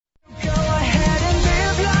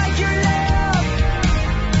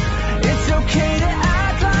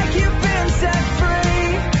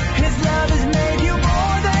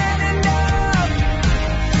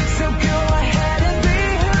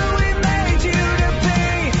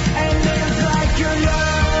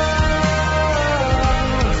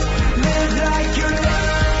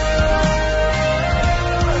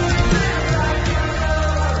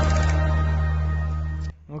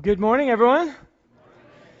Good morning, everyone.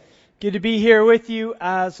 Good to be here with you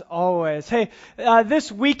as always. Hey,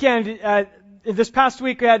 this past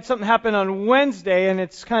week we had something happen on Wednesday, and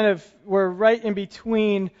we're right in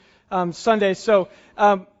between Sundays. So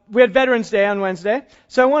we had Veterans Day on Wednesday.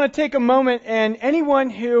 So I want to take a moment, and anyone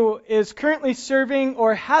who is currently serving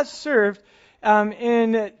or has served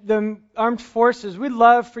in the armed forces, we'd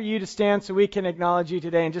love for you to stand so we can acknowledge you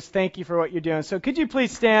today and just thank you for what you're doing. So could you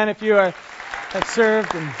please stand if you have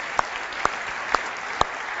served? And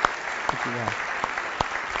thank you, guys.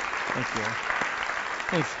 Thank you.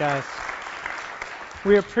 Thanks, guys.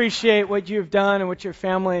 We appreciate what you've done and what your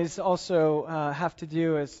families also have to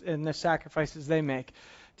do in the sacrifices they make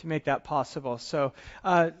to make that possible. So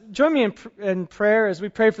join me in prayer as we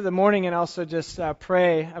pray for the morning, and also just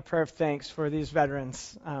pray a prayer of thanks for these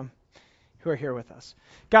veterans who are here with us.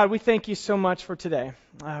 God, we thank you so much for today.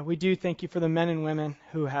 We do thank you for the men and women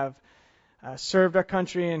who have served our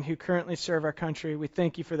country and who currently serve our country. We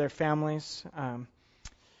thank you for their families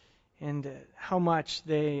and how much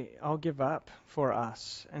they all give up for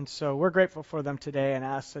us. And so we're grateful for them today and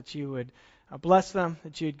ask that you would bless them,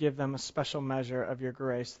 that you'd give them a special measure of your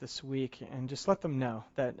grace this week, and just let them know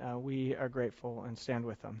that we are grateful and stand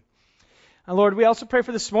with them. Lord, we also pray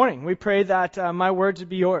for this morning. We pray that my words would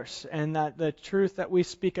be yours, and that the truth that we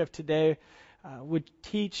speak of today would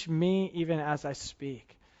teach me even as I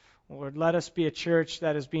speak. Lord, let us be a church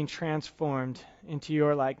that is being transformed into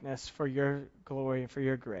your likeness for your glory and for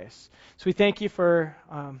your grace. So we thank you for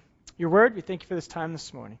your word. We thank you for this time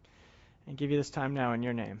this morning, and give you this time now in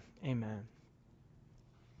your name. Amen.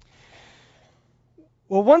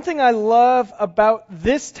 Well, one thing I love about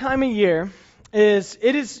this time of year is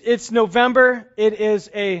it's November. It is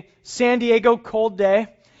a San Diego cold day,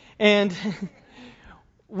 and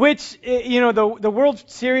the World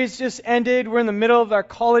Series just ended. We're in the middle of our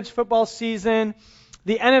college football season.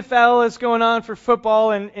 The NFL is going on for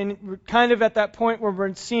football, and we're kind of at that point where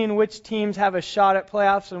we're seeing which teams have a shot at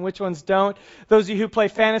playoffs and which ones don't. Those of you who play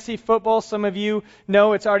fantasy football, some of you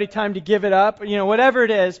know it's already time to give it up, whatever it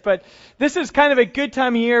is. But this is kind of a good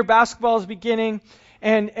time of year. Basketball is beginning,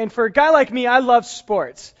 and for a guy like me, I love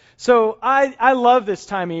sports. So I love this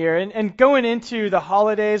time of year, and going into the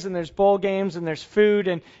holidays, and there's bowl games and there's food,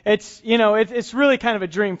 and it's really kind of a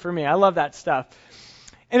dream for me. I love that stuff.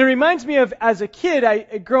 And it reminds me of, as a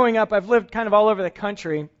kid, growing up, I've lived kind of all over the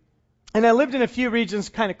country. And I lived in a few regions,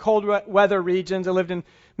 kind of cold weather regions. I lived in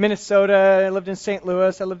Minnesota, I lived in St.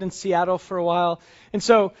 Louis, I lived in Seattle for a while. And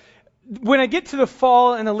so when I get to the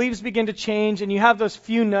fall and the leaves begin to change and you have those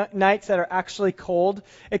few nights that are actually cold,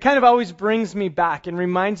 it kind of always brings me back and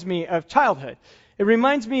reminds me of childhood. It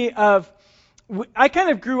reminds me of, I kind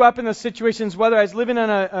of grew up in those situations, whether I was living on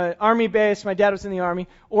an army base, my dad was in the army,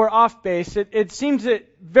 or off base. It seemed to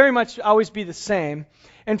very much always be the same.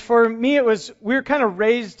 And for me, we were kind of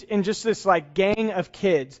raised in just this like gang of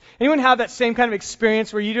kids. Anyone have that same kind of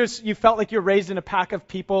experience where you felt like you're raised in a pack of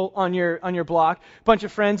people on your block, a bunch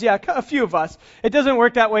of friends? Yeah, a few of us. It doesn't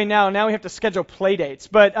work that way now. Now we have to schedule play dates.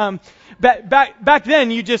 But back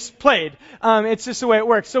then, you just played. It's just the way it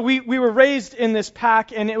works. So we were raised in this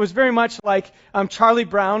pack, and it was very much like Charlie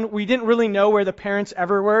Brown. We didn't really know where the parents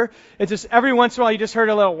ever were. It's just every once in a while you just heard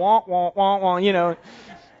a little wah wah wah wah,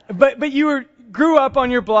 But you grew up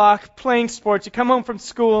on your block playing sports. You come home from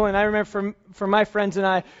school, and I remember for my friends and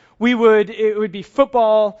I, it would be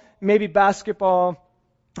football, maybe basketball,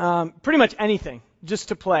 pretty much anything just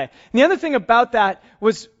to play. And the other thing about that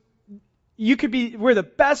was we're the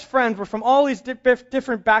best friends. We're from all these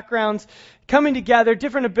different backgrounds, coming together,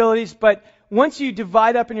 different abilities, but once you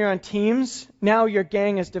divide up and you're on teams, now your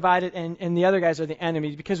gang is divided and the other guys are the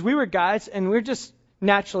enemies, because we were guys and we're just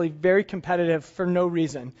naturally very competitive for no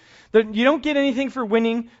reason. You don't get anything for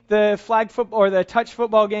winning the flag football or the touch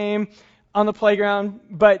football game on the playground,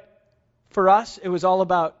 but for us, it was all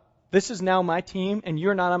about, this is now my team, and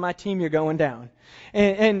you're not on my team, you're going down.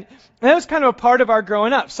 And that was kind of a part of our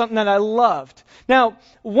growing up, something that I loved. Now,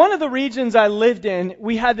 one of the regions I lived in,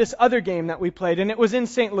 we had this other game that we played, and it was in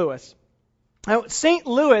St. Louis. Now, St.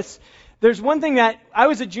 Louis, there's one thing that, I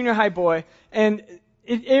was a junior high boy, and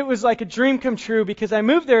it was like a dream come true, because I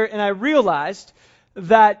moved there and I realized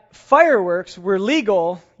that fireworks were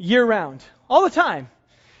legal year-round, all the time.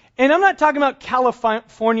 And I'm not talking about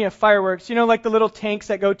California fireworks, like the little tanks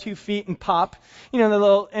that go 2 feet and pop, the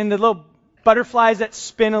little butterflies that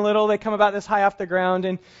spin a little. They come about this high off the ground,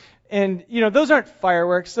 and those aren't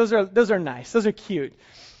fireworks. Those are nice. Those are cute.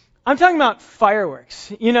 I'm talking about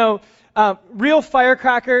fireworks. Real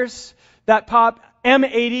firecrackers that pop.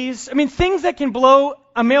 M80s, things that can blow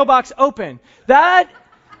a mailbox open. That's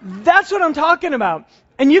what I'm talking about.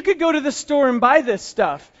 And you could go to the store and buy this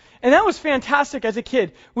stuff. And that was fantastic as a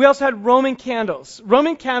kid. We also had Roman candles.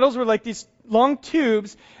 Roman candles were like these long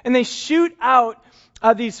tubes, and they shoot out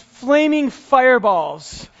these flaming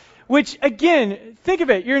fireballs, which, again, think of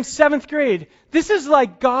it. You're in 7th grade. This is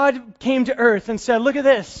like God came to earth and said, look at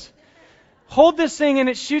this. Hold this thing, and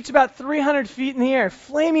it shoots about 300 feet in the air.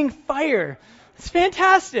 Flaming fire. It's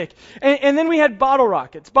fantastic. And then we had bottle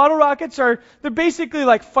rockets. Bottle rockets they're basically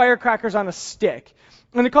like firecrackers on a stick.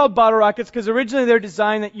 And they're called bottle rockets because originally they're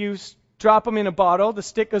designed that you drop them in a bottle. The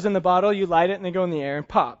stick goes in the bottle, you light it, and they go in the air and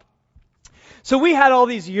pop. So we had all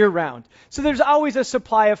these year-round. So there's always a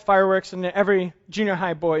supply of fireworks in every junior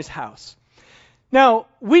high boy's house. Now,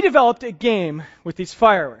 we developed a game with these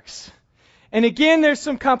fireworks. And again, there's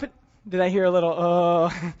some Did I hear a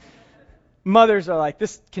little, Mothers are like,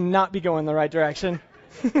 this cannot be going the right direction.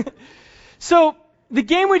 So the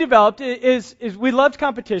game we developed is we loved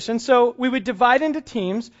competition. So we would divide into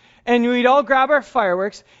teams, and we'd all grab our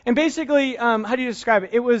fireworks. And basically, how do you describe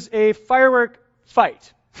it? It was a firework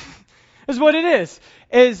fight. Is what it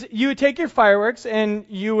is you would take your fireworks and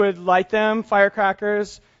you would light them,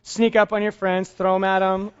 firecrackers, sneak up on your friends, throw them at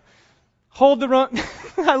them, hold the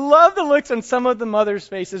I love the looks on some of the mothers'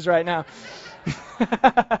 faces right now.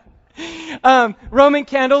 Roman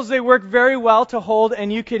candles, they work very well to hold,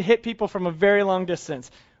 and you could hit people from a very long distance.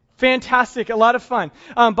 Fantastic, a lot of fun.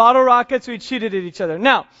 Bottle rockets, we'd shoot it at each other.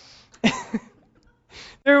 Now,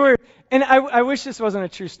 and I wish this wasn't a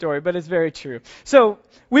true story, but it's very true. So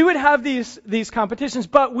we would have these competitions,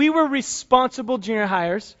 but we were responsible junior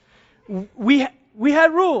hires. We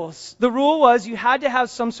had rules. The rule was you had to have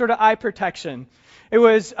some sort of eye protection. It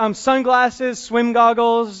was sunglasses, swim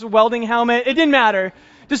goggles, welding helmet. It didn't matter.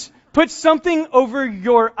 Just put something over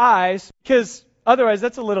your eyes, because otherwise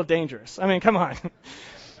that's a little dangerous. I mean, come on.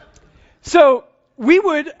 So we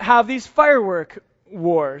would have these firework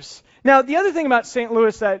wars. Now, the other thing about St.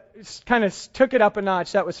 Louis that kind of took it up a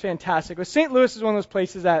notch that was fantastic was St. Louis is one of those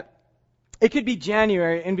places that it could be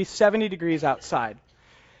January and be 70 degrees outside.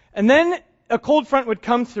 And then a cold front would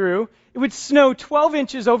come through. It would snow 12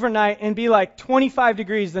 inches overnight and be like 25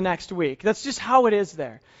 degrees the next week. That's just how it is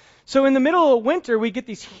there. So in the middle of winter, we get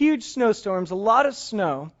these huge snowstorms, a lot of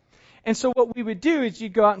snow. And so what we would do is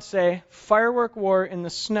you'd go out and say, firework war in the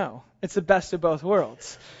snow. It's the best of both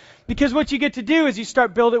worlds. Because what you get to do is we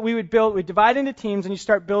divide into teams, and you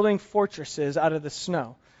start building fortresses out of the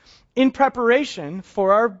snow in preparation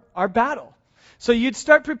for our battle. So you'd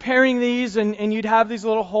start preparing these, and you'd have these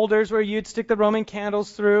little holders where you'd stick the Roman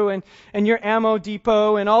candles through and your ammo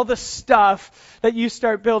depot and all the stuff that you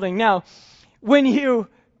start building. Now, when you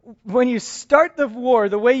start the war,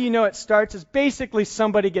 the way you know it starts is basically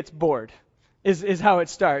somebody gets bored. Is how it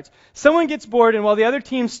starts. Someone gets bored, and while the other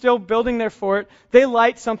team's still building their fort, they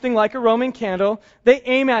light something like a Roman candle, they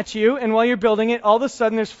aim at you, and while you're building it, all of a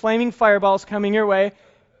sudden there's flaming fireballs coming your way,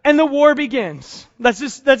 and the war begins. That's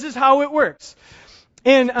just how it works.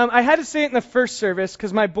 And I had to say it in the first service,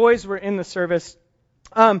 because my boys were in the service.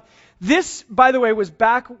 This, by the way, was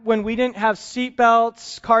back when we didn't have seat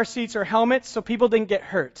belts, car seats, or helmets, so people didn't get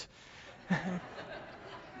hurt.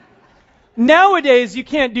 Nowadays, you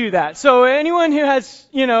can't do that. So anyone who has,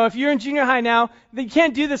 if you're in junior high now, you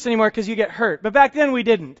can't do this anymore because you get hurt. But back then, we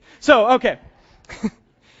didn't. So, okay.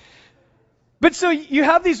 But so you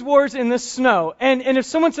have these wars in the snow. And if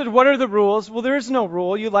someone said, what are the rules? Well, there is no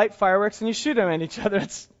rule. You light fireworks and you shoot them at each other.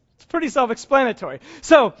 It's pretty self-explanatory.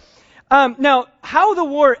 So, now, how the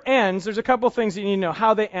war ends, there's a couple things that you need to know,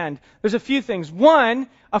 how they end. There's a few things. One,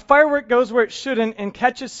 a firework goes where it shouldn't and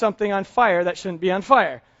catches something on fire that shouldn't be on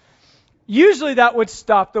fire. Usually that would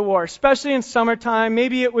stop the war, especially in summertime.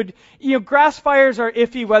 Maybe it would, grass fires are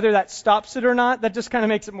iffy whether that stops it or not. That just kind of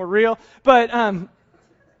makes it more real. But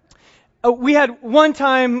we had one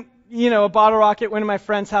time, a bottle rocket went to my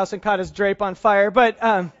friend's house and caught his drape on fire. But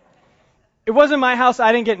it wasn't my house.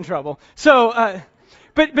 I didn't get in trouble. So,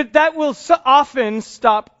 but that will often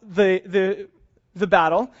stop the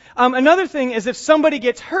battle. Another thing is if somebody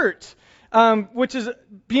gets hurt, which is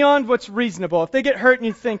beyond what's reasonable. If they get hurt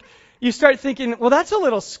and you start thinking, well, that's a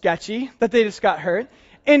little sketchy that they just got hurt.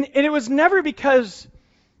 And it was never because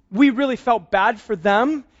we really felt bad for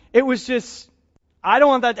them. It was just, I don't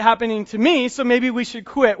want that happening to me, so maybe we should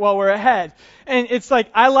quit while we're ahead. And it's like,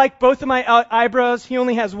 I like both of my eyebrows. He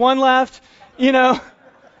only has one left.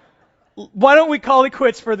 Why don't we call it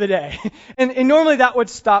quits for the day? And normally that would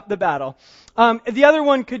stop the battle. The other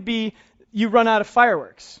one could be you run out of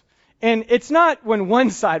fireworks. And it's not when one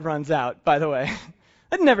side runs out, by the way.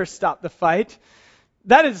 That never stopped the fight.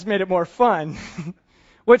 That has made it more fun.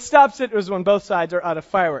 What stops it is when both sides are out of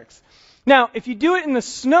fireworks. Now, if you do it in the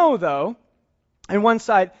snow, though, and one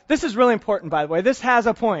side, this is really important, by the way. This has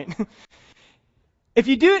a point. If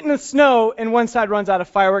you do it in the snow and one side runs out of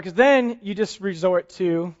fireworks, then you just resort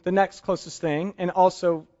to the next closest thing, and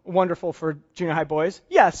also wonderful for junior high boys.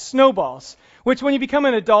 Yes, snowballs, which when you become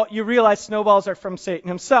an adult, you realize snowballs are from Satan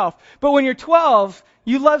himself. But when you're 12,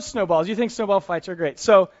 you love snowballs. You think snowball fights are great.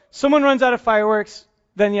 So someone runs out of fireworks,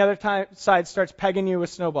 then the other side starts pegging you with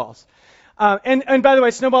snowballs. And by the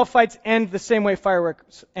way, snowball fights end the same way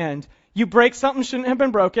fireworks end. You break something shouldn't have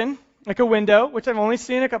been broken, like a window, which I've only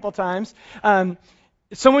seen a couple times.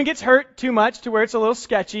 Someone gets hurt too much to where it's a little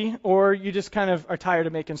sketchy, or you just kind of are tired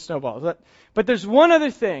of making snowballs. But there's one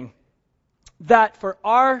other thing that for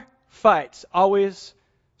our fights always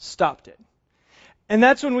stopped it. And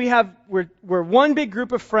that's when we're one big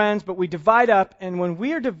group of friends, but we divide up, and when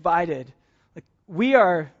we are divided,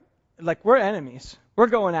 we're enemies. We're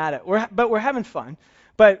going at it. But we're having fun.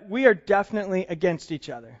 But we are definitely against each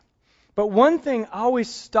other. But one thing always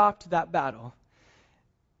stopped that battle.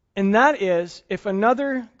 And that is, if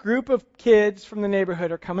another group of kids from the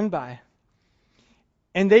neighborhood are coming by,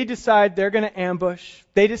 and they decide they're going to ambush,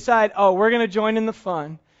 they decide, oh, we're going to join in the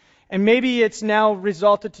fun, and maybe it's now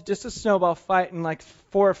resulted to just a snowball fight, and like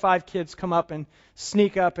 4 or 5 kids come up and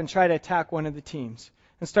sneak up and try to attack one of the teams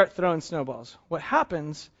and start throwing snowballs. What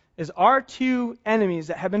happens is our two enemies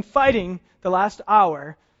that have been fighting the last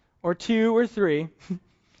hour, or 2 or 3,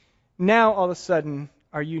 now all of a sudden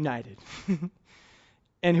are united.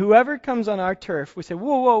 And whoever comes on our turf, we say,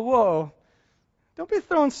 whoa, whoa, whoa, don't be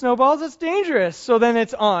throwing snowballs, it's dangerous. So then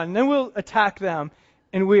it's on. Then we'll attack them,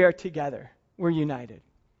 and we are together. We're united.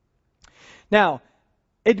 Now,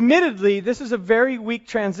 admittedly, this is a very weak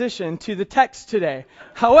transition to the text today.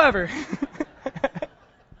 However,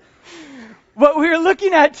 what we're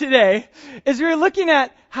looking at today is we're looking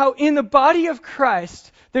at how in the body of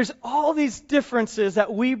Christ, there's all these differences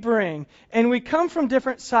that we bring, and we come from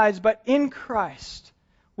different sides, but in Christ,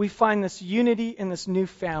 we find this unity in this new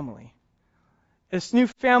family. This new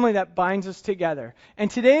family that binds us together. And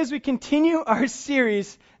today, as we continue our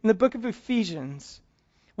series in the book of Ephesians,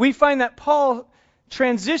 we find that Paul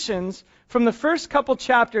transitions from the first couple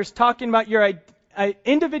chapters talking about your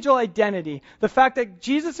individual identity, the fact that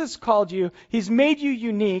Jesus has called you, He's made you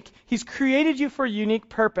unique, He's created you for a unique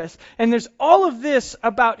purpose, and there's all of this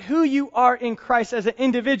about who you are in Christ as an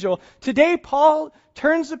individual. Today, Paul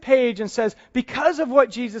turns the page and says, because of what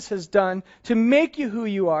Jesus has done to make you who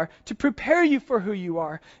you are, to prepare you for who you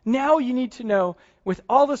are, now you need to know, with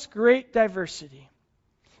all this great diversity,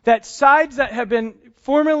 that sides that have been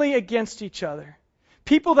formerly against each other,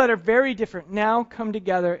 people that are very different, now come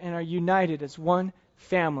together and are united as one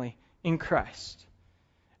family in Christ.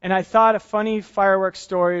 And I thought a funny fireworks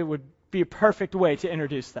story would be a perfect way to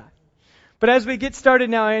introduce that. But as we get started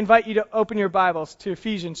now, I invite you to open your Bibles to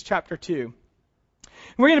Ephesians chapter 2.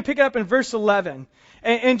 We're going to pick it up in verse 11.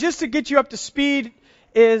 And just to get you up to speed,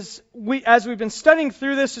 as we've been studying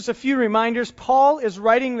through this, just a few reminders. Paul is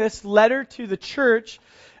writing this letter to the church,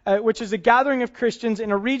 which is a gathering of Christians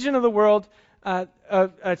in a region of the world,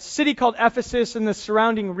 a city called Ephesus and the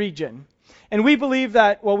surrounding region. And we believe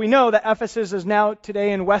that, we know that Ephesus is now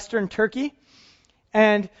today in western Turkey.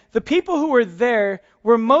 And the people who were there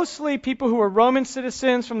were mostly people who were Roman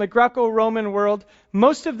citizens from the Greco-Roman world.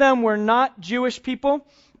 Most of them were not Jewish people,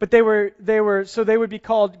 but they would be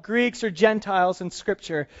called Greeks or Gentiles in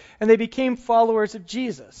Scripture. And they became followers of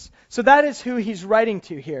Jesus. So that is who he's writing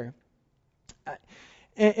to here.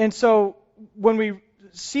 And so when we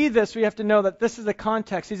see this, we have to know that this is the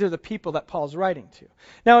context. These are the people that Paul's writing to.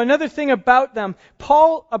 Now, another thing about them,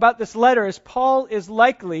 about this letter, is Paul is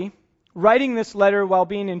likely writing this letter while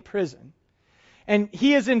being in prison. And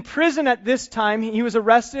he is in prison at this time. He was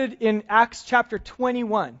arrested in Acts chapter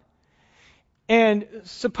 21. And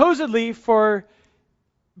supposedly for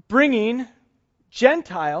bringing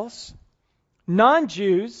Gentiles,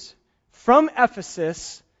 non-Jews, from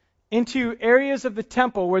Ephesus into areas of the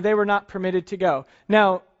temple where they were not permitted to go.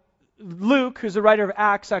 Now, Luke, who's the writer of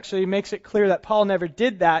Acts, actually makes it clear that Paul never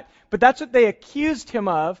did that, but that's what they accused him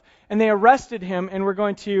of, and they arrested him, and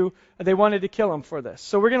they wanted to kill him for this.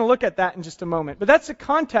 So we're going to look at that in just a moment. But that's the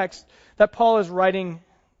context that Paul is writing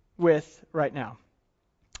with right now.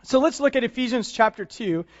 So let's look at Ephesians chapter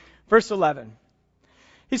 2, verse 11.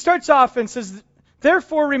 He starts off and says,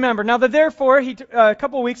 therefore remember. Now the therefore, a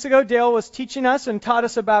couple of weeks ago, Dale was teaching us and taught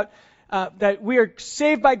us about that we are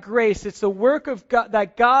saved by grace. It's the work of God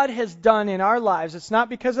that God has done in our lives. It's not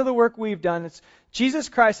because of the work we've done. It's Jesus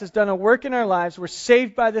Christ has done a work in our lives. We're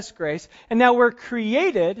saved by this grace. And now we're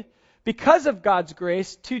created because of God's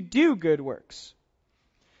grace to do good works.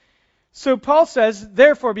 So Paul says,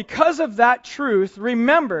 therefore, because of that truth,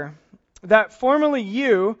 remember that formerly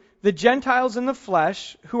you, the Gentiles in the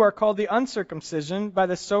flesh, who are called the uncircumcision by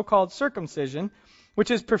the so-called circumcision,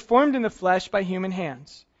 which is performed in the flesh by human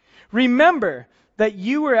hands. Remember that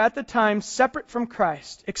you were at the time separate from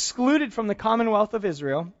Christ, excluded from the commonwealth of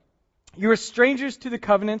Israel. You were strangers to the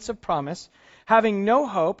covenants of promise, having no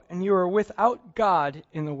hope, and you were without God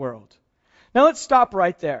in the world. Now let's stop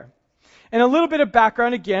right there. And a little bit of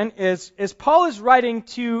background again is Paul is writing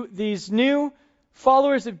to these new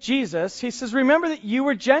followers of Jesus. He says, remember that you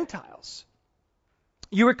were Gentiles.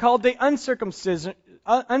 You were called the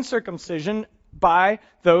uncircumcision by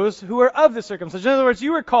those who are of the circumcision. In other words,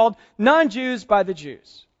 you were called non-Jews by the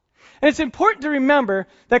Jews. And it's important to remember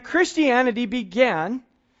that Christianity began,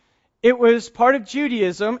 it was part of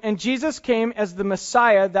Judaism, and Jesus came as the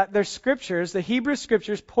Messiah that their scriptures, the Hebrew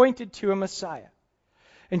scriptures, pointed to a Messiah.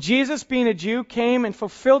 And Jesus, being a Jew, came and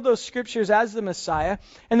fulfilled those scriptures as the Messiah.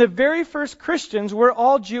 And the very first Christians were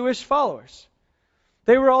all Jewish followers.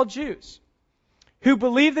 They were all Jews who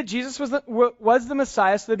believed that Jesus was the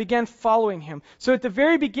Messiah, so they began following him. So at the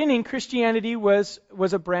very beginning, Christianity was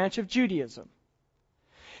a branch of Judaism.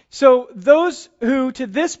 So those who, to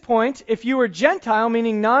this point, if you were Gentile,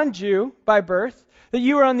 meaning non-Jew by birth, that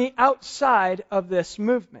you were on the outside of this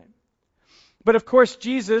movement. But of course,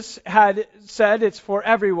 Jesus had said it's for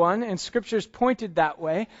everyone, and scriptures pointed that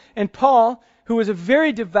way. And Paul, who was a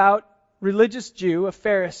very devout religious Jew, a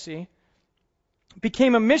Pharisee,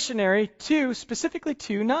 became a missionary specifically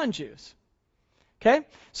to non-Jews. Okay?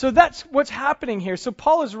 So that's what's happening here. So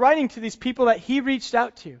Paul is writing to these people that he reached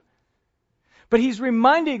out to. But he's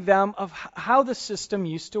reminding them of how the system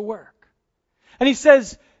used to work. And he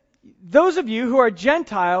says, those of you who are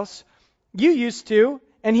Gentiles, you used to,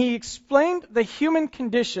 and he explained the human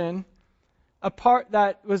condition apart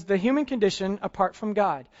from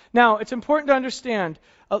God. Now, it's important to understand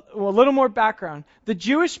a little more background. The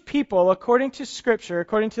Jewish people, according to Scripture,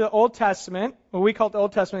 according to the Old Testament, what we call the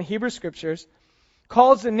Old Testament, Hebrew Scriptures,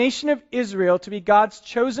 calls the nation of Israel to be God's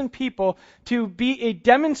chosen people, to be a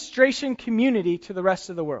demonstration community to the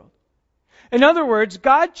rest of the world. In other words,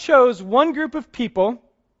 God chose one group of people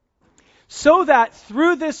so that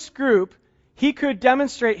through this group, he could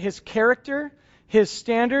demonstrate his character, his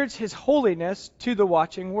standards, his holiness to the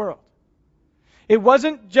watching world. It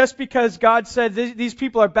wasn't just because God said these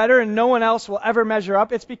people are better and no one else will ever measure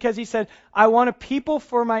up. It's because he said, I want a people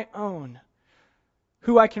for my own,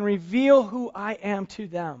 who I can reveal who I am to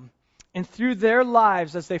them. And through their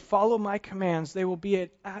lives, as they follow my commands, they will be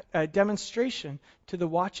a demonstration to the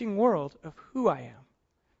watching world of who I am.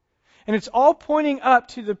 And it's all pointing up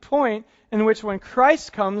to the point in which when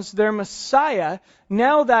Christ comes, their Messiah,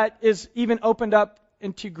 now that is even opened up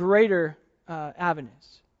into greater avenues.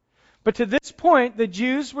 But to this point, the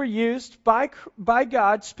Jews were used by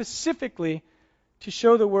God specifically to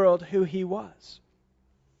show the world who he was.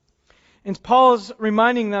 And Paul's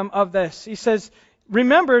reminding them of this. He says,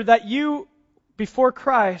 remember that you, before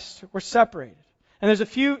Christ, were separated. And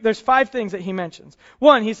there's 5 things that he mentions.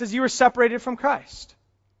 1, he says you were separated from Christ.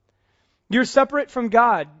 You're separate from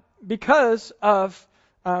God because of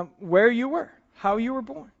where you were, how you were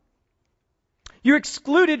born. You're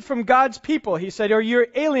excluded from God's people, he said, or you're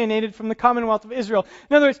alienated from the commonwealth of Israel.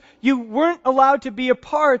 In other words, you weren't allowed to be a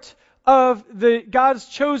part of God's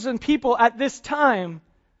chosen people at this time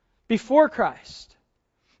before Christ.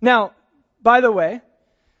 Now, by the way,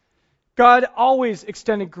 God always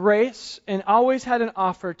extended grace and always had an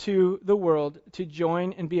offer to the world to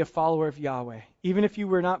join and be a follower of Yahweh, even if you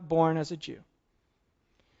were not born as a Jew.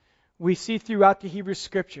 We see throughout the Hebrew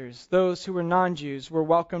Scriptures, those who were non-Jews were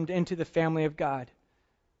welcomed into the family of God.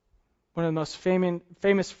 One of the most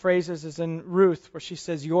famous phrases is in Ruth, where she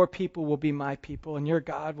says, your people will be my people, and your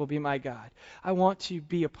God will be my God. I want to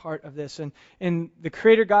be a part of this. And the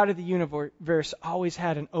Creator God of the universe always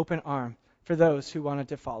had an open arm for those who wanted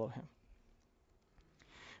to follow him.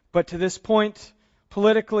 But to this point,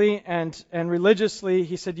 politically and religiously,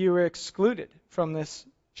 he said you were excluded from this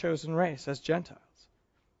chosen race as Gentiles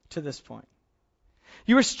to this point.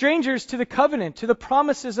 You were strangers to the covenant, to the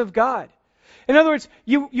promises of God. In other words,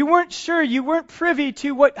 you weren't sure, you weren't privy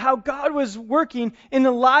to how God was working in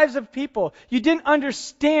the lives of people. You didn't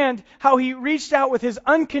understand how he reached out with his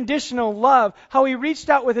unconditional love, how he reached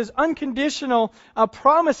out with his unconditional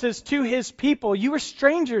promises to his people. You were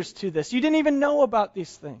strangers to this. You didn't even know about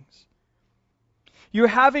these things. You're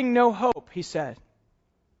having no hope, he said.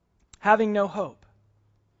 Having no hope.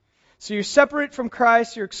 So you're separate from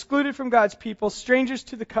Christ, you're excluded from God's people, strangers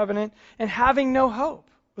to the covenant, and having no hope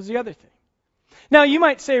was the other thing. Now, you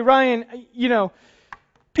might say, Ryan,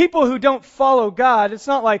 people who don't follow God, it's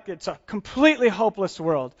not like it's a completely hopeless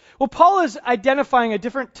world. Well, Paul is identifying a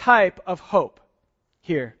different type of hope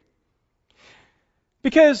here.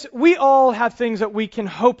 Because we all have things that we can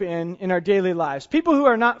hope in our daily lives. People who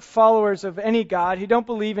are not followers of any God, who don't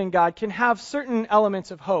believe in God, can have certain elements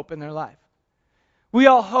of hope in their life. We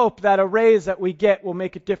all hope that a raise that we get will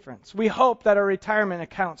make a difference. We hope that our retirement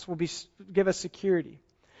accounts will give us security.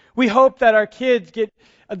 We hope that our kids get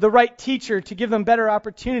the right teacher to give them better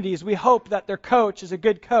opportunities. We hope that their coach is a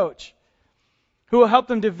good coach who will help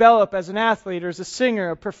them develop as an athlete or as a singer,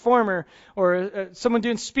 a performer, or someone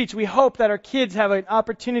doing speech. We hope that our kids have an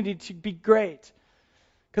opportunity to be great.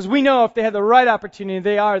 Because we know if they have the right opportunity,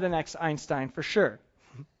 they are the next Einstein for sure.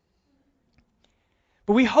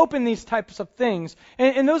 But we hope in these types of things.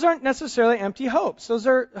 And those aren't necessarily empty hopes. Those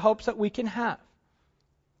are hopes that we can have.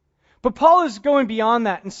 But Paul is going beyond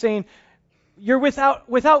that and saying, you're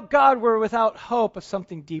without God, we're without hope of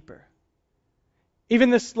something deeper. Even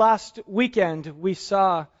this last weekend, we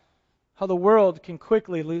saw how the world can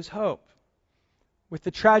quickly lose hope with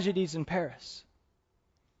the tragedies in Paris.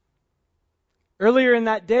 Earlier in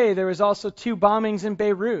that day, there was also 2 bombings in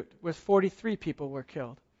Beirut, where 43 people were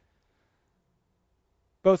killed.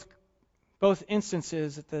 Both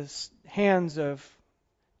instances at the hands of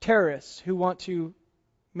terrorists who want to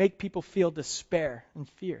make people feel despair and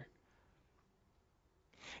fear.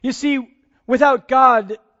 You see, without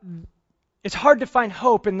God, it's hard to find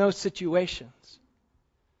hope in those situations.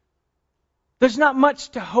 There's not much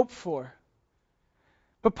to hope for.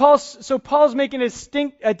 But Paul's making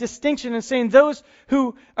a distinction and saying those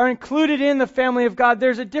who are included in the family of God,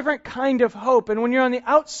 there's a different kind of hope. And when you're on the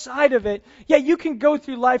outside of it, yeah, you can go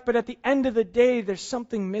through life, but at the end of the day, there's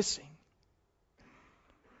something missing.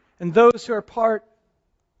 And those who are part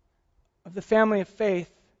of the family of faith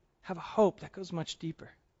have a hope that goes much deeper.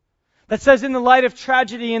 That says in the light of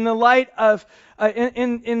tragedy, in the light of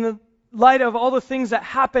in the light of all the things that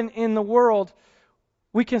happen in the world,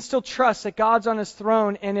 we can still trust that God's on His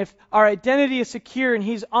throne, and if our identity is secure and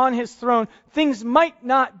He's on His throne, things might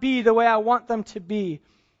not be the way I want them to be,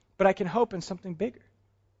 but I can hope in something bigger,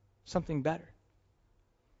 something better.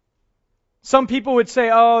 Some people would say,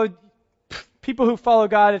 oh, people who follow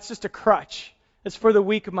God, it's just a crutch. It's for the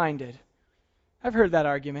weak-minded. I've heard that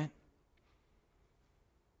argument.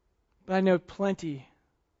 But I know plenty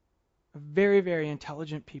of very, very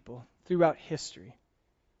intelligent people throughout history,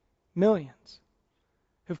 millions,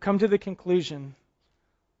 who've come to the conclusion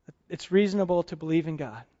that it's reasonable to believe in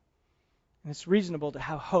God. And it's reasonable to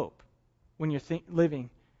have hope when you're living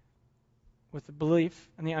with the belief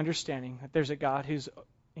and the understanding that there's a God who's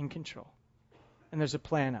in control. And there's a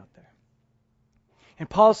plan out there. And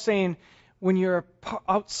Paul's saying, when you're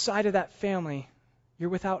outside of that family, you're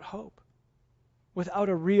without hope. Without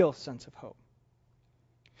a real sense of hope.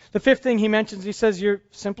 The 5th thing he mentions, he says, you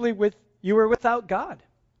are without God.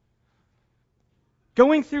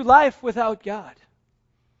 Going through life without God.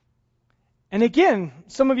 And again,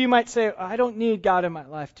 some of you might say, I don't need God in my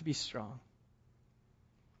life to be strong.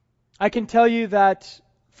 I can tell you that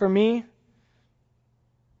for me,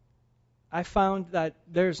 I found that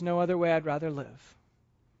there's no other way I'd rather live.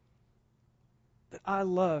 That I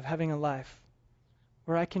love having a life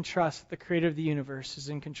where I can trust that the Creator of the universe is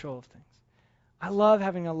in control of things. I love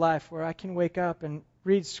having a life where I can wake up and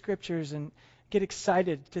read scriptures and get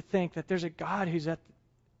excited to think that there's a God who's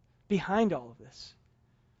behind all of this.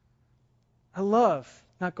 I love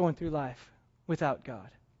not going through life without God.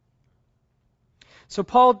 So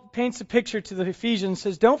Paul paints a picture to the Ephesians,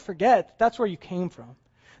 says, don't forget that's where you came from.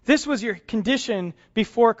 This was your condition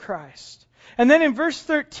before Christ. And then in verse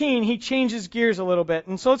 13, he changes gears a little bit.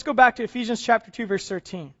 And so let's go back to Ephesians chapter 2, verse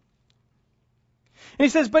 13. And he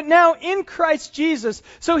says, but now in Christ Jesus.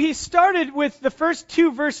 So he started with the first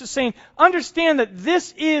 2 verses saying, understand that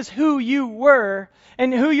this is who you were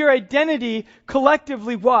and who your identity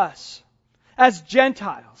collectively was as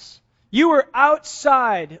Gentiles. You were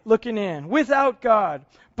outside looking in, without God.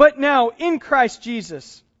 But now in Christ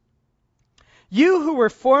Jesus, you who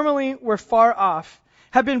formerly were far off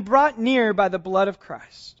have been brought near by the blood of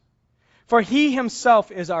Christ. For He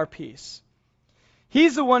Himself is our peace.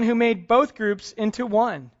 He's the one who made both groups into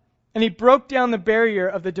one, and He broke down the barrier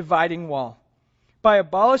of the dividing wall by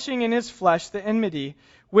abolishing in His flesh the enmity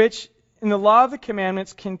which in the law of the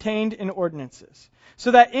commandments contained in ordinances,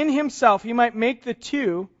 so that in Himself He might make the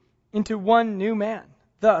two into one new man,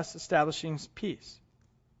 thus establishing peace.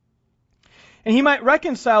 And He might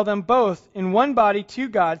reconcile them both in one body to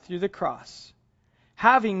God through the cross,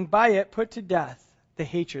 having by it put to death the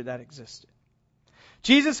hatred that existed.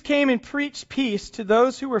 Jesus came and preached peace to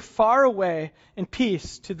those who were far away and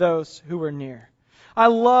peace to those who were near. I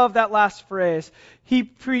love that last phrase. He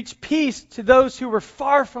preached peace to those who were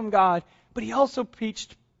far from God, but he also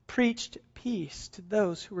preached peace to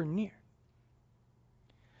those who were near.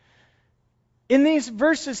 In these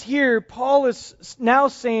verses here, Paul is now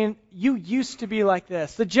saying, you used to be like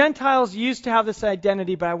this. The Gentiles used to have this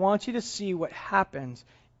identity, but I want you to see what happens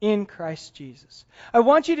in Christ Jesus. I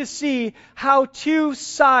want you to see how two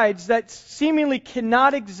sides that seemingly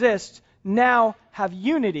cannot exist now have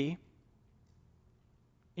unity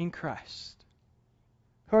in Christ,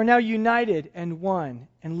 who are now united and one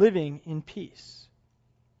and living in peace.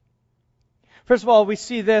 First of all, we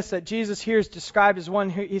see this, that Jesus here is described as one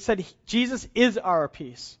who, he said, Jesus is our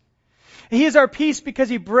peace. He is our peace because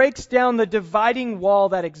he breaks down the dividing wall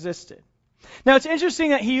that existed. Now, it's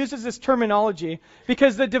interesting that he uses this terminology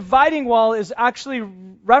because the dividing wall is actually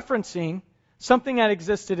referencing something that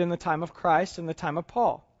existed in the time of Christ and the time of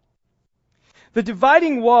Paul. The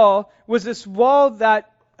dividing wall was this wall that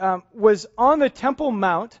was on the Temple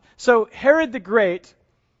Mount. So Herod the Great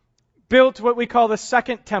built what we call the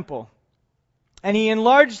Second Temple. And he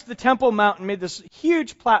enlarged the Temple Mount and made this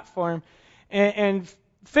huge platform and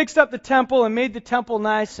fixed up the temple and made the temple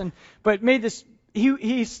nice. But made this,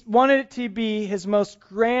 he wanted it to be his most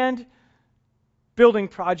grand building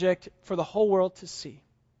project for the whole world to see.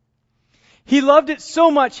 He loved it so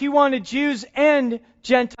much, he wanted Jews and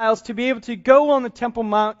Gentiles to be able to go on the Temple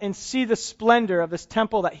Mount and see the splendor of this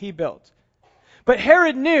temple that he built. But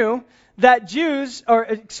Herod knew that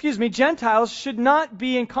Gentiles should not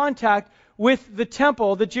be in contact with the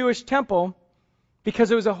temple, the Jewish temple, because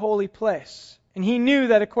it was a holy place. And he knew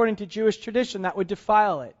that according to Jewish tradition, that would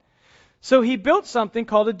defile it. So he built something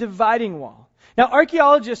called a dividing wall. Now,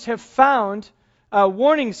 archaeologists have found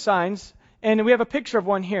warning signs, and we have a picture of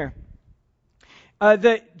one here.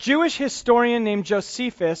 The Jewish historian named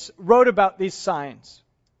Josephus wrote about these signs.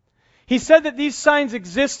 He said that these signs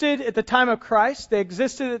existed at the time of Christ. They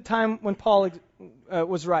existed at the time when Paul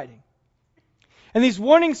was writing. And these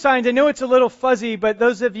warning signs, I know it's a little fuzzy, but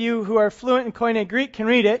those of you who are fluent in Koine Greek can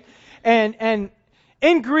read it. And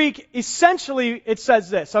in Greek, essentially, it says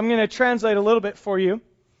this. I'm going to translate a little bit for you.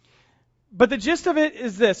 But the gist of it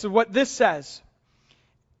is this, of what this says.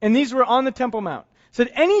 And these were on the Temple Mount. It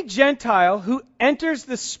said, any Gentile who enters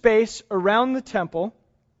the space around the temple,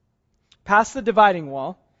 past the dividing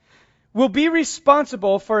wall, will be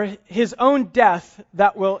responsible for his own death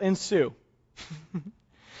that will ensue.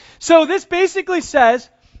 So this basically says,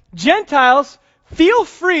 Gentiles, feel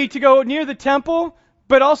free to go near the temple,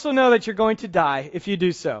 but also know that you're going to die if you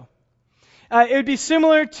do so. It would be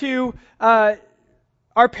similar to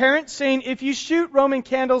our parents saying, if you shoot Roman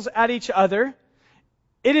candles at each other,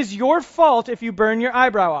 it is your fault if you burn your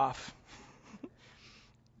eyebrow off.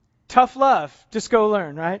 Tough love. Just go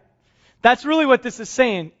learn, right? That's really what this is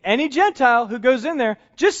saying. Any Gentile who goes in there,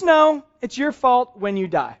 just know it's your fault when you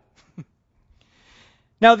die.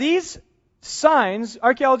 Now these signs,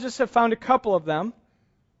 archaeologists have found a couple of them.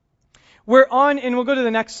 We're on, and we'll go to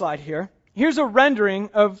the next slide here. Here's a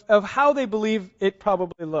rendering of how they believe it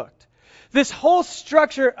probably looked. This whole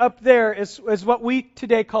structure up there is what we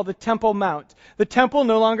today call the Temple Mount. The temple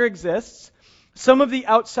no longer exists. Some of the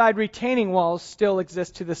outside retaining walls still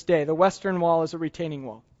exist to this day. The western wall is a retaining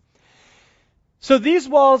wall. So these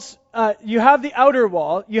walls, you have the outer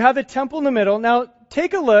wall, you have the temple in the middle. Now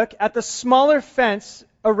take a look at the smaller fence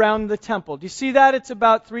around the temple. Do you see that? It's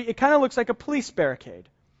about 3, it kind of looks like a police barricade.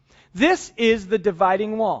 This is the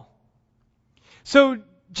dividing wall. So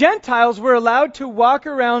Gentiles were allowed to walk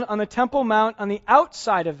around on the Temple Mount on the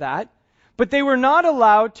outside of that, but they were not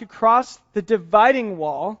allowed to cross the dividing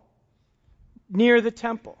wall near the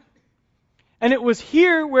temple. And it was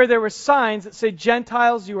here where there were signs that say,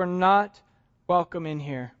 Gentiles, you are not welcome in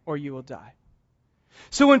here or you will die.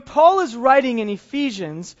 So when Paul is writing in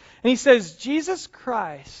Ephesians, and he says, Jesus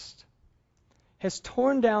Christ has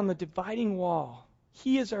torn down the dividing wall.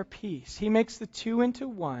 He is our peace. He makes the two into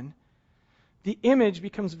one. The image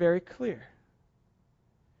becomes very clear.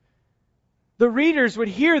 The readers would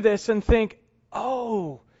hear this and think,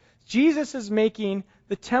 oh, Jesus is making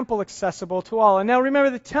the temple accessible to all. And now remember,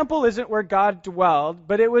 the temple isn't where God dwelled,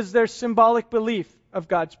 but it was their symbolic belief of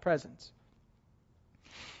God's presence.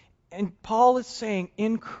 And Paul is saying,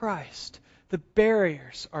 in Christ, the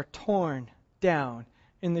barriers are torn down,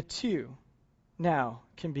 and the two now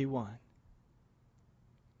can be one.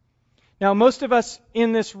 Now, most of us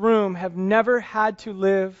in this room have never had to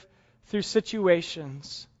live through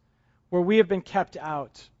situations where we have been kept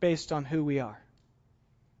out based on who we are.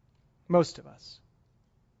 Most of us.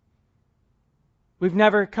 We've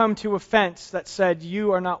never come to a fence that said,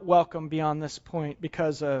 you are not welcome beyond this point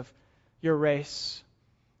because of your race,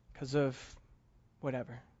 because of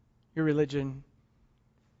whatever, your religion.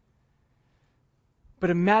 But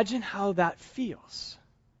imagine how that feels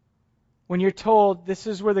when you're told this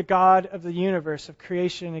is where the God of the universe, of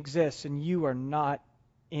creation, exists, and you are not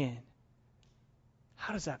in.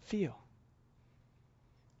 How does that feel?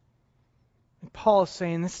 And Paul is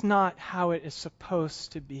saying that's not how it is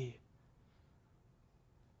supposed to be.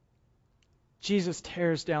 Jesus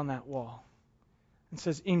tears down that wall and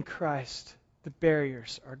says, in Christ, the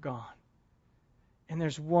barriers are gone. And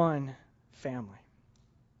there's one family.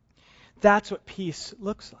 That's what peace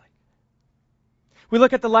looks like. We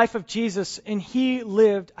look at the life of Jesus, and he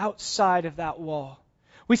lived outside of that wall.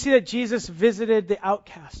 We see that Jesus visited the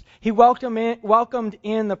outcast. He welcomed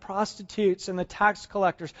in the prostitutes and the tax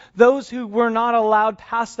collectors, those who were not allowed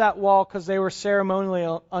past that wall because they were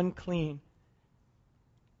ceremonially unclean.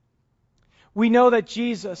 We know that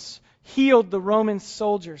Jesus healed the Roman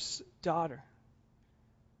soldier's daughter.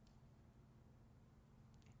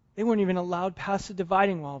 They weren't even allowed past the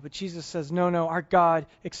dividing wall, but Jesus says, no, our God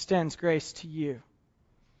extends grace to you.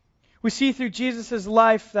 We see through Jesus'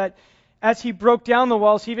 life that as he broke down the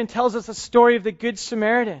walls, he even tells us a story of the Good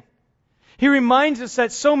Samaritan. He reminds us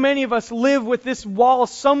that so many of us live with this wall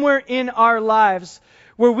somewhere in our lives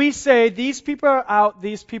where we say, these people are out,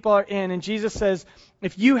 these people are in. And Jesus says,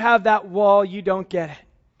 if you have that wall, you don't get it.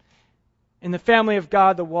 In the family of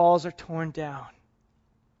God, the walls are torn down.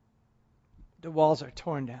 The walls are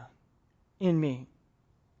torn down in me.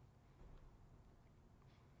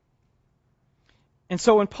 And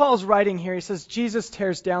so when Paul's writing here, he says Jesus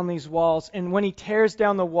tears down these walls. And when he tears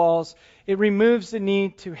down the walls, it removes the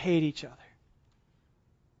need to hate each other.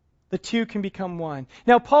 The two can become one.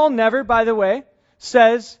 Now, Paul never, by the way,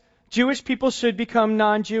 says Jewish people should become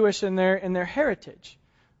non-Jewish in their heritage.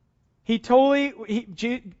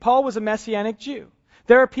 Paul was a Messianic Jew.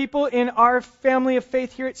 There are people in our family of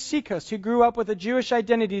faith here at Seacoast who grew up with a Jewish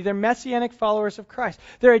identity. They're Messianic followers of Christ.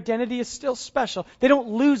 Their identity is still special. They don't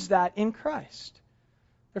lose that in Christ.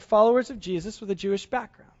 They're followers of Jesus with a Jewish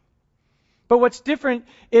background. But what's different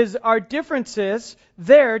is our differences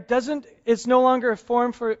it's no longer a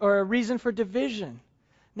form for or a reason for division.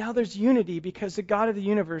 Now there's unity because the God of the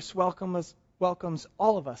universe welcomes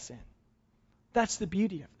all of us in. That's the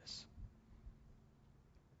beauty of this.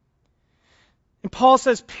 And Paul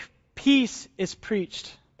says peace is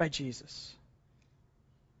preached by Jesus.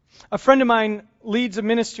 A friend of mine leads a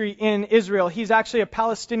ministry in Israel. He's actually a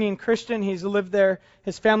Palestinian Christian. He's lived there.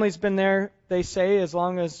 His family's been there, they say, as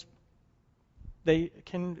long as they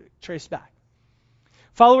can trace back.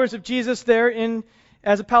 Followers of Jesus there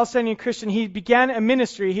as a Palestinian Christian, he began a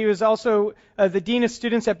ministry. He was also the dean of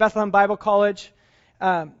students at Bethlehem Bible College.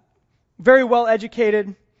 Very well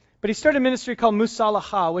educated. But he started a ministry called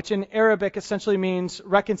Musalaha, which in Arabic essentially means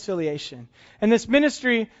reconciliation. And this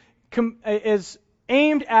ministry is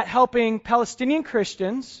aimed at helping Palestinian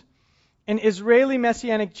Christians and Israeli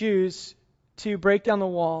Messianic Jews to break down the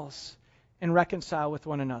walls and reconcile with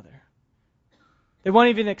one another. They won't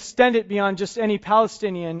even extend it beyond just any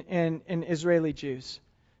Palestinian and Israeli Jews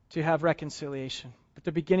to have reconciliation. But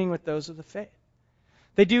they're beginning with those of the faith.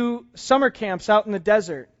 They do summer camps out in the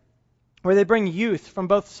desert where they bring youth from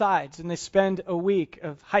both sides and they spend a week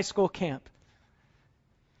of high school camp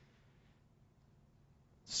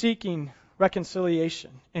seeking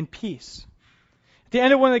reconciliation and peace. At the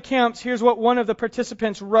end of one of the camps, here's what one of the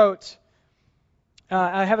participants wrote.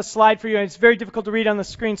 I have a slide for you, and it's very difficult to read on the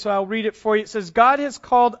screen, so I'll read it for you. It says, God has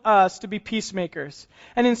called us to be peacemakers,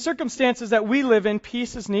 and in circumstances that we live in,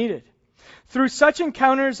 peace is needed. Through such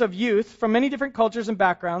encounters of youth from many different cultures and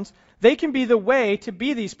backgrounds, they can be the way to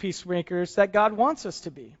be these peacemakers that God wants us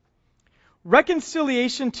to be.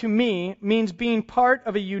 Reconciliation to me means being part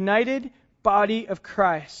of a united body of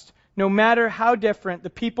Christ, no matter how different the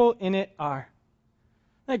people in it are.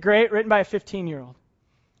 Isn't that great? Written by a 15-year-old.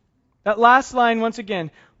 That last line, once again,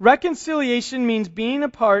 reconciliation means being a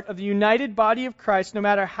part of the united body of Christ, no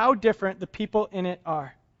matter how different the people in it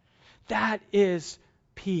are. That is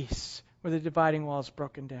peace, where the dividing wall is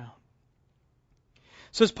broken down.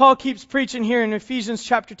 So as Paul keeps preaching here in Ephesians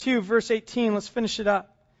chapter 2, verse 18, let's finish it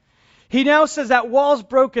up. He now says that wall's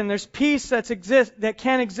broken. There's peace that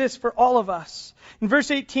can exist for all of us. In verse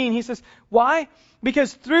 18, he says, why?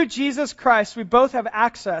 Because through Jesus Christ, we both have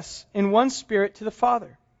access in one Spirit to the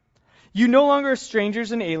Father. You no longer are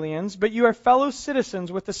strangers and aliens, but you are fellow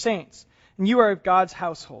citizens with the saints, and you are of God's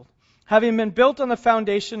household. Having been built on the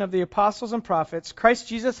foundation of the apostles and prophets, Christ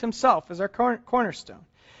Jesus himself is our cornerstone,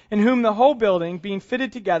 in whom the whole building, being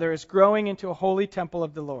fitted together, is growing into a holy temple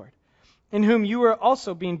of the Lord, in whom you are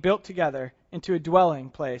also being built together into a dwelling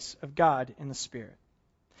place of God in the Spirit.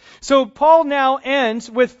 So Paul now ends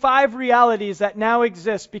with 5 realities that now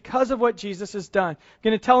exist because of what Jesus has done. I'm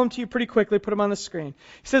going to tell them to you pretty quickly, put them on the screen.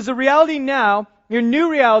 He says the reality now, your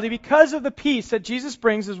new reality, because of the peace that Jesus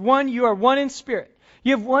brings, is one, you are one in spirit.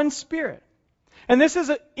 You have one spirit. And this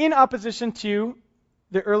is in opposition to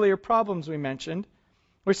the earlier problems we mentioned,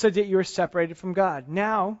 which said that you were separated from God.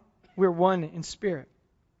 Now, we're one in spirit.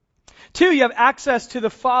 2, you have access to the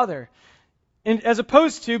Father, and as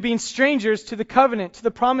opposed to being strangers to the covenant, to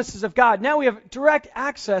the promises of God. Now we have direct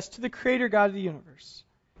access to the Creator God of the universe.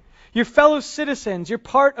 You're fellow citizens. You're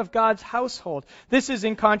part of God's household. This is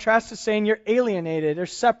in contrast to saying you're alienated or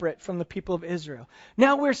separate from the people of Israel.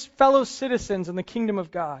 Now we're fellow citizens in the kingdom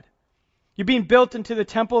of God. You're being built into the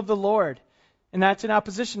temple of the Lord. And that's in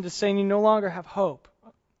opposition to saying you no longer have hope,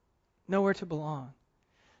 nowhere to belong.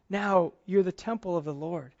 Now you're the temple of the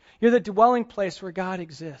Lord. You're the dwelling place where God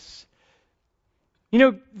exists. You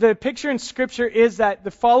know, the picture in Scripture is that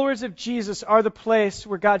the followers of Jesus are the place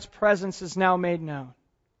where God's presence is now made known.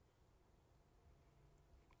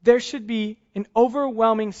 There should be an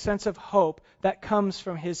overwhelming sense of hope that comes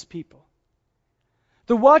from His people.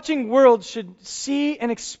 The watching world should see and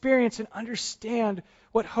experience and understand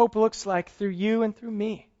what hope looks like through you and through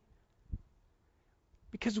me.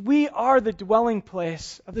 Because we are the dwelling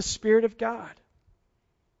place of the Spirit of God.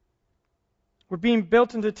 We're being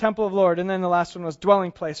built into the temple of the Lord. And then the last one was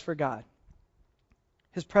dwelling place for God.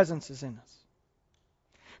 His presence is in us.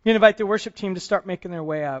 I'm going to invite the worship team to start making their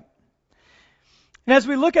way up. And as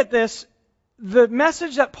we look at this, the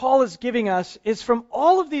message that Paul is giving us is from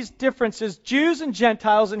all of these differences, Jews and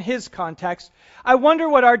Gentiles in his context. I wonder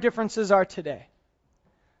what our differences are today.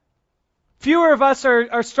 Fewer of us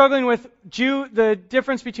are struggling with the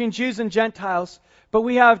difference between Jews and Gentiles, but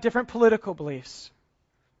we have different political beliefs.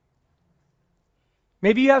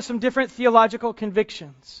 Maybe you have some different theological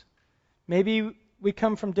convictions. Maybe we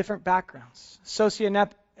come from different backgrounds,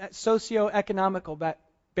 socioeconomical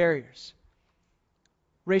barriers,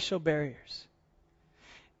 racial barriers.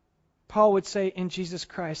 Paul would say in Jesus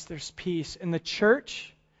Christ there's peace. In the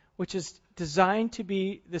church, which is designed to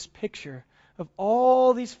be this picture of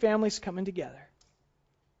all these families coming together,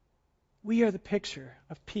 we are the picture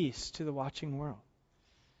of peace to the watching world.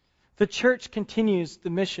 The church continues the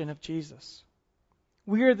mission of Jesus.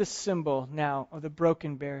 We are the symbol now of the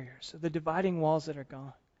broken barriers, of the dividing walls that are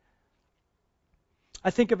gone. I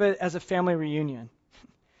think of it as a family reunion.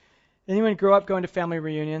 Anyone grow up going to family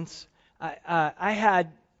reunions?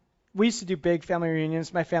 We used to do big family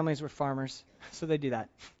reunions. My families were farmers, so they do that.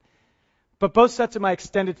 But both sets of my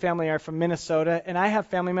extended family are from Minnesota, and I have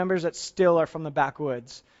family members that still are from the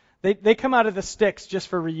backwoods. They come out of the sticks just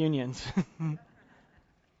for reunions.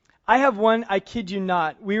 I have one, I kid you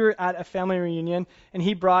not. We were at a family reunion, and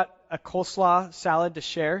he brought a coleslaw salad to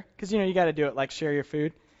share, because, you got to do it like share your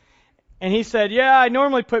food. And he said, yeah, I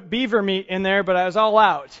normally put beaver meat in there, but I was all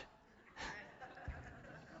out.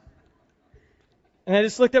 And I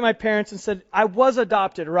just looked at my parents and said, I was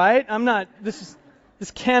adopted, right? This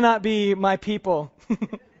cannot be my people.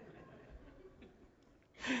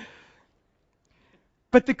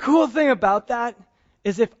 But the cool thing about that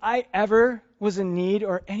is if I ever was in need,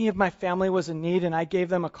 or any of my family was in need, and I gave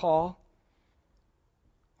them a call,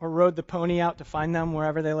 or rode the pony out to find them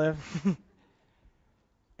wherever they live,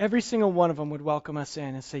 every single one of them would welcome us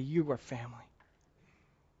in and say, you are family.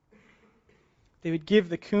 They would give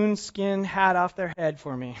the coon skin hat off their head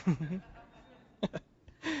for me.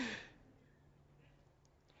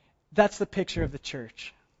 That's the picture of the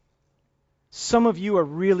church. Some of you are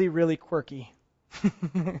really, really quirky.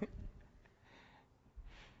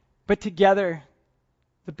 But together,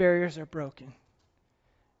 the barriers are broken.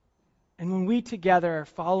 And when we together are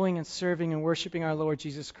following and serving and worshiping our Lord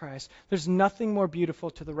Jesus Christ, there's nothing more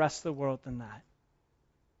beautiful to the rest of the world than that.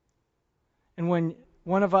 And when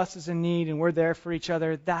one of us is in need and we're there for each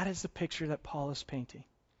other, that is the picture that Paul is painting.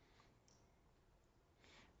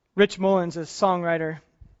 Rich Mullins, a songwriter,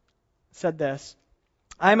 said this: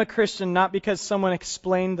 I'm a Christian not because someone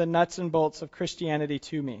explained the nuts and bolts of Christianity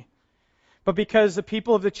to me, but because the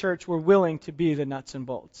people of the church were willing to be the nuts and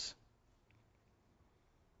bolts.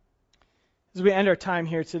 As we end our time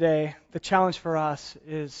here today, the challenge for us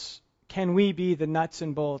is, can we be the nuts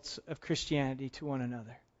and bolts of Christianity to one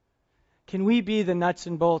another? Can we be the nuts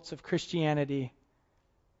and bolts of Christianity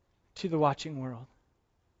to the watching world?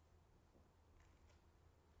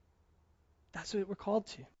 That's what we're called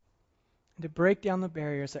to. And to break down the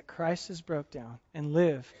barriers that Christ has broke down and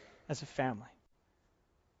live as a family.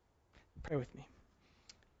 Pray with me.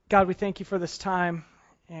 God, we thank you for this time,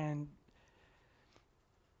 and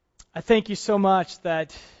I thank you so much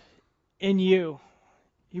that in you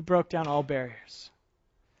broke down all barriers.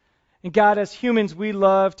 And God, as humans, we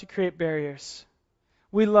love to create barriers.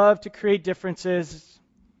 We love to create differences,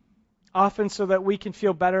 often so that we can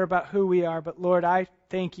feel better about who we are. But Lord, I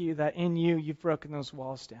thank you that in you, you've broken those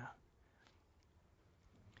walls down.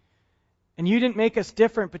 And you didn't make us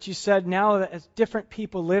different, but you said now that as different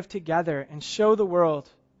people live together and show the world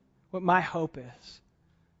what my hope is.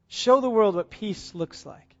 Show the world what peace looks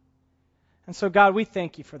like. And so, God, we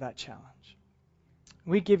thank you for that challenge.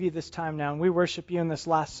 We give you this time now, and we worship you in this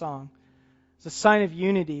last song. It's a sign of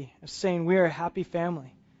unity, of saying we are a happy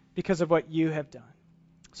family because of what you have done.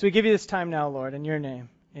 So we give you this time now, Lord, in your name.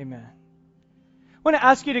 Amen. I want to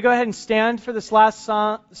ask you to go ahead and stand for this last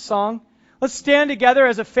song. Let's stand together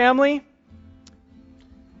as a family.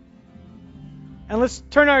 And let's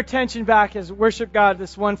turn our attention back as we worship God,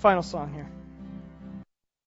 this one final song here.